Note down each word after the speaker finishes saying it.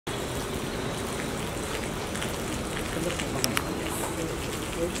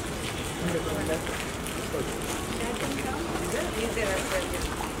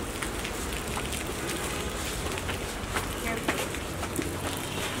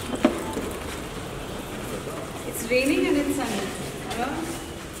It's raining and it's sunny. Hello?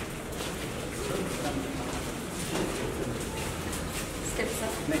 Steps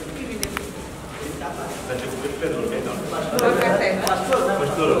up.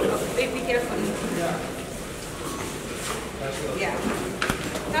 Wait, be careful. Yeah.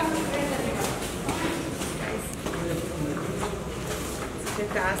 Come. It's a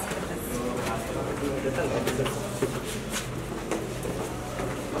task.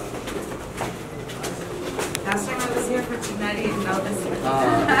 Last time I was here for Chinari and now this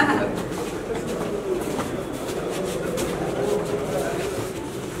one.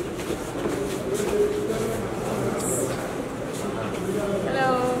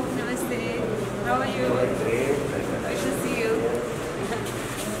 Hello, namaste. How are you? Nice to see you.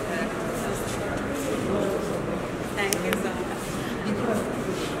 Thank you so much.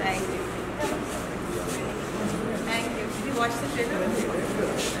 Thank you. Thank you. Did you watch the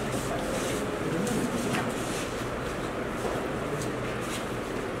trailer?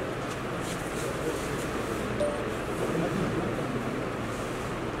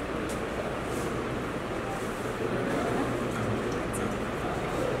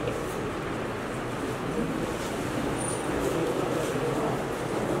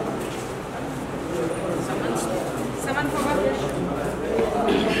 Someone forgot.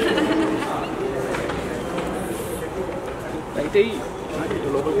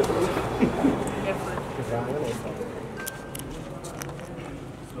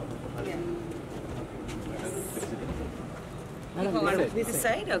 This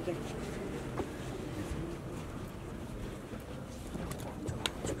side? Okay.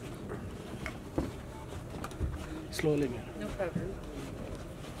 Slowly, man. No problem.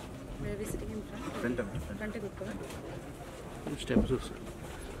 Where are we sitting in front? Front and front.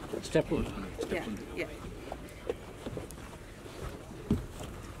 Step. Yeah, yeah.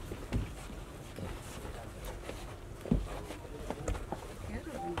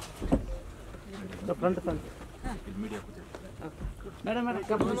 The front. Huh. Madam,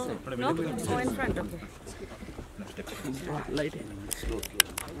 come this side. No? Oh, in front, okay. Light.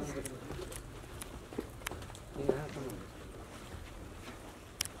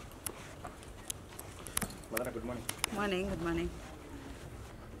 Good morning. Morning, good morning.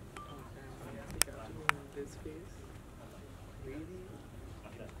 This face really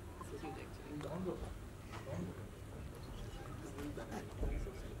isn't actually download.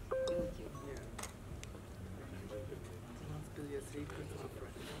 Yeah. Still your secrets are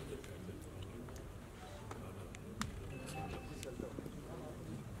friend.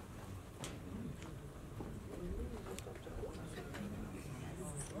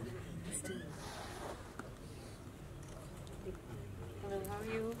 Hello, how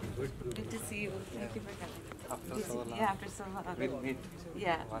are you? Good to see you. Thank you for coming. After Good so to- long. Yeah, after so long. We'll meet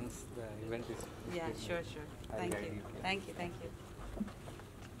Yeah. once the event is. Yeah, sure. I'll Thank guide you. you. Thank you.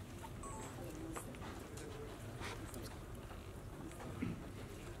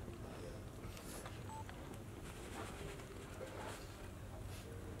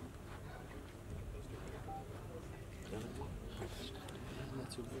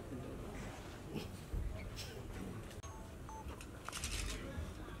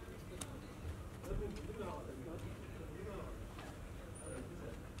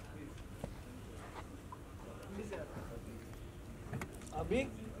 Abhi?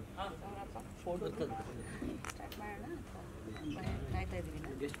 Photo start ಮಾಡೋಣ ಕಾಯ್ತಾ ಇದೀವಿ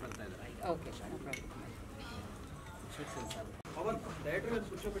ಎಷ್ಟು ಬರ್ತಾ ಇದ್ದಾರೆ okay no problem Pavan director ಗೆ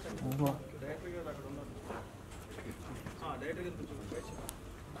ಕೂರ್ಚೋಬಿಟ್ಟು director ಗೆ ಅక్కడ ಉన్నారు director ಗೆ ಕೂರ್ಚೋಬಿಟ್ಟು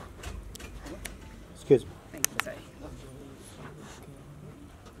excuse me thank you sorry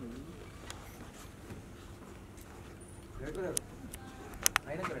director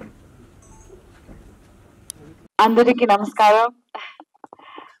అయినా కరండి Andariki namaskaram.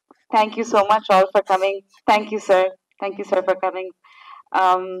 Thank you so much all for coming. Thank you, sir. Thank you, sir, for coming.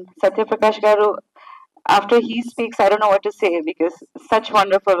 Satya Prakash Garu, after he speaks, I don't know what to say because such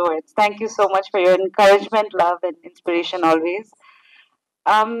wonderful words. Thank you so much for your encouragement, love, and inspiration always.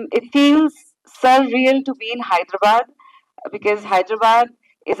 It feels surreal to be in Hyderabad because Hyderabad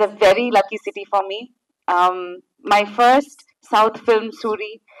is a very lucky city for me. My first South film,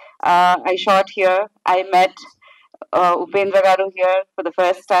 Suri, I shot here. I met Upendra Garu here for the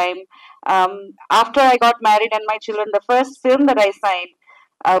first time. After I got married and my children, the first film that I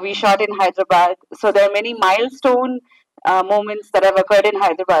signed, we shot in Hyderabad. So there are many milestone moments that have occurred in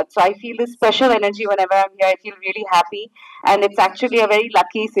Hyderabad. So I feel this special energy whenever I'm here. I feel really happy, and it's actually a very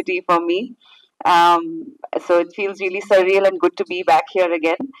lucky city for me. So it feels really surreal and good to be back here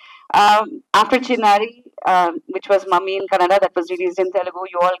again. After Chinnari, which was Mummy in Kannada, that was released in Telugu,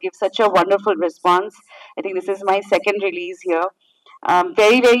 you all give such a wonderful response. I think this is my second release here.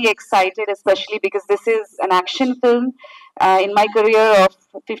 Very, very excited, especially because this is an action film. In my career of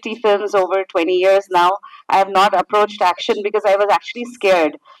 50 films over 20 years now, I have not approached action because I was actually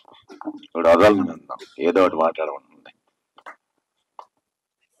scared. ఏదో ఒకటి మాట్లాడమంటుంది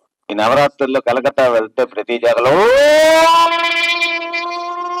ఈ నవరాత్రుల్లో కలకత్తా వెళ్తే ప్రతి జాగలో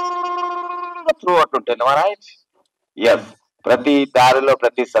through out ఉంటుంది right yes ప్రతి దారిలో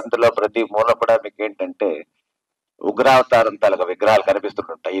ప్రతి సందులో ప్రతి మూల కూడా మీకు ఏంటంటే ఉగ్రావతారం తలక విగ్రహాలు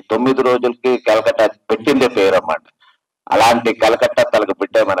కనిపిస్తుంటాయి. ఈ 9 రోజులకి కలకత్తా పెట్టిందే పేరు అన్నమాట. అలాంటి కలకత్తా తలక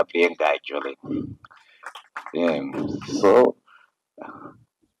బిడ్డే మన ప్రియాంక యాక్చువల్లీ. సో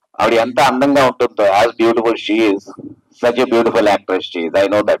ఆవిడ ఎంత అందంగా ఉంటుందో, as beautiful she is, such a beautiful actress she is. I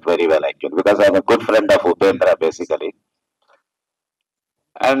know that very well actually because I'm a good friend of Upendra basically.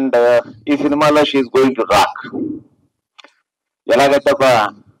 And ఈ సినిమాలో షీఈస్ గోయింగ్ టు రాక్. ఎలాగైతే ఒక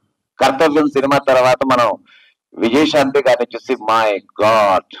కర్తవ్యం సినిమా తర్వాత మనం విజయశాంతి గారిని చూసి మై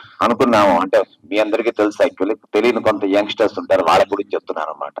గాడ్ అనుకున్నాము. అంటే మీ అందరికీ తెలుసు యాక్చువల్లీ, తెలియని కొంత యంగ్స్టర్స్ ఉంటారు, వాళ్ళ గురించి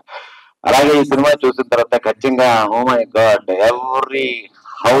చెప్తున్నాను అనమాట. అలాగే ఈ సినిమా చూసిన తర్వాత ఖచ్చితంగా oh my God every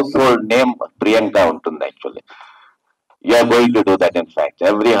house hold name Priyanka ఉంటుంది actually. You're going to do that. In fact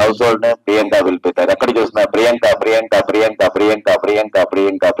every house hold name Priyanka will be there. ఎక్కడ చూసినా Priyanka Priyanka Priyanka Priyanka Priyanka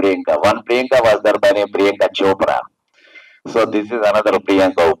Priyanka Priyanka. One Priyanka was there by name Priyanka Chopra. So this is another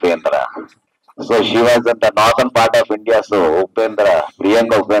Priyanka Upendra. So she was in the northern part of India. So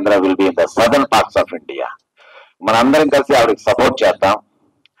Priyanka Upendra will be in the southern parts of India. మనందరం కలిసి ఆవిడకి support చేద్దాం.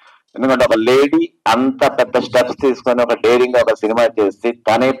 ఎందుకంటే ఒక lady అంత పెద్ద steps తీసుకొని ఒక డేరింగ్ ఒక సినిమా చేసి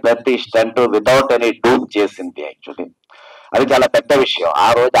తనే ప్రతి స్టంట్ వితౌట్ ఎనీ డూప్ చేసింది యాక్చువల్లీ. అది చాలా పెద్ద విషయం. ఆ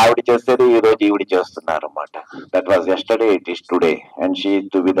రోజు ఆవిడ చేసేది ఈ రోజు ఈవిడ చేస్తున్నారు అనమాట. That was yesterday, it is today, and she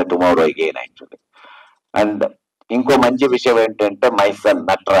to be the tomorrow again actually. And ఇంకో మంచి విషయం ఏంటంటే my son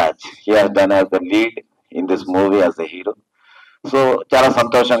Nataraj, he has done as the lead in this movie as the hero. So చాలా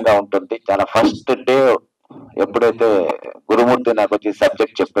సంతోషంగా ఉంటుంది. చాలా ఫస్ట్ డే ఎప్పుడైతే గురుమూర్తి నాకు వచ్చి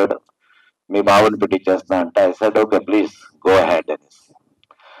సబ్జెక్ట్ చెప్పాడు, మీ బాబుని పెట్టి చేస్తున్నా అంటే I said okay please go ahead అని.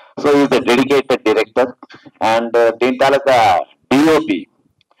 So is the dedicated director. And దీని తాలూకా డిఓపి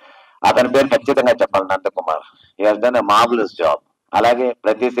అతని పేరు ఖచ్చితంగా చెప్పాలి, Nandakumar. He has done a marvellous job. అలాగే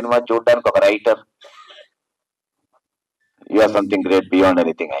ప్రతి సినిమా చూడడానికి ఒక writer. You or something great beyond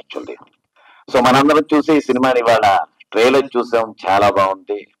anything actually. So మనందరం చూసి ఈ సినిమాని ఇవాళ ట్రైలర్ చూసాం, చాలా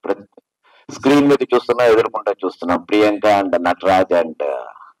బాగుంది. స్క్రీన్ మీద చూస్తున్నాం, ఎదుర్కొంటూ చూస్తున్నాం Priyanka and Nataraj and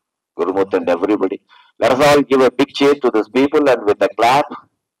Gurumurthy and everybody. Let us all give a big cheer to these people and with a clap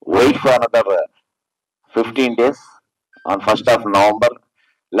wait for another 15 days on 1st of November.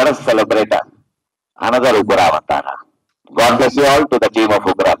 Let us celebrate another Ugravataram. God bless you all to the team of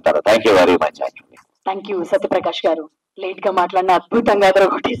Ugravataram. Thank you very much actually. Thank you Satya Prakash గారు. Late గా మాట్లాడిన అద్భుతంగా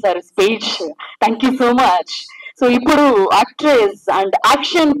కొట్టేశారు speech. Thank you so much. So ఇప్పుడు actress and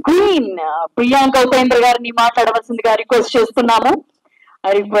action queen Priyanka Upendra గారిని మాట్లాడవలసిందిగా request చేస్తున్నాము.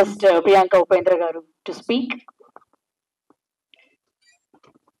 I request Priyanka Upendra గారు టు స్పీక్.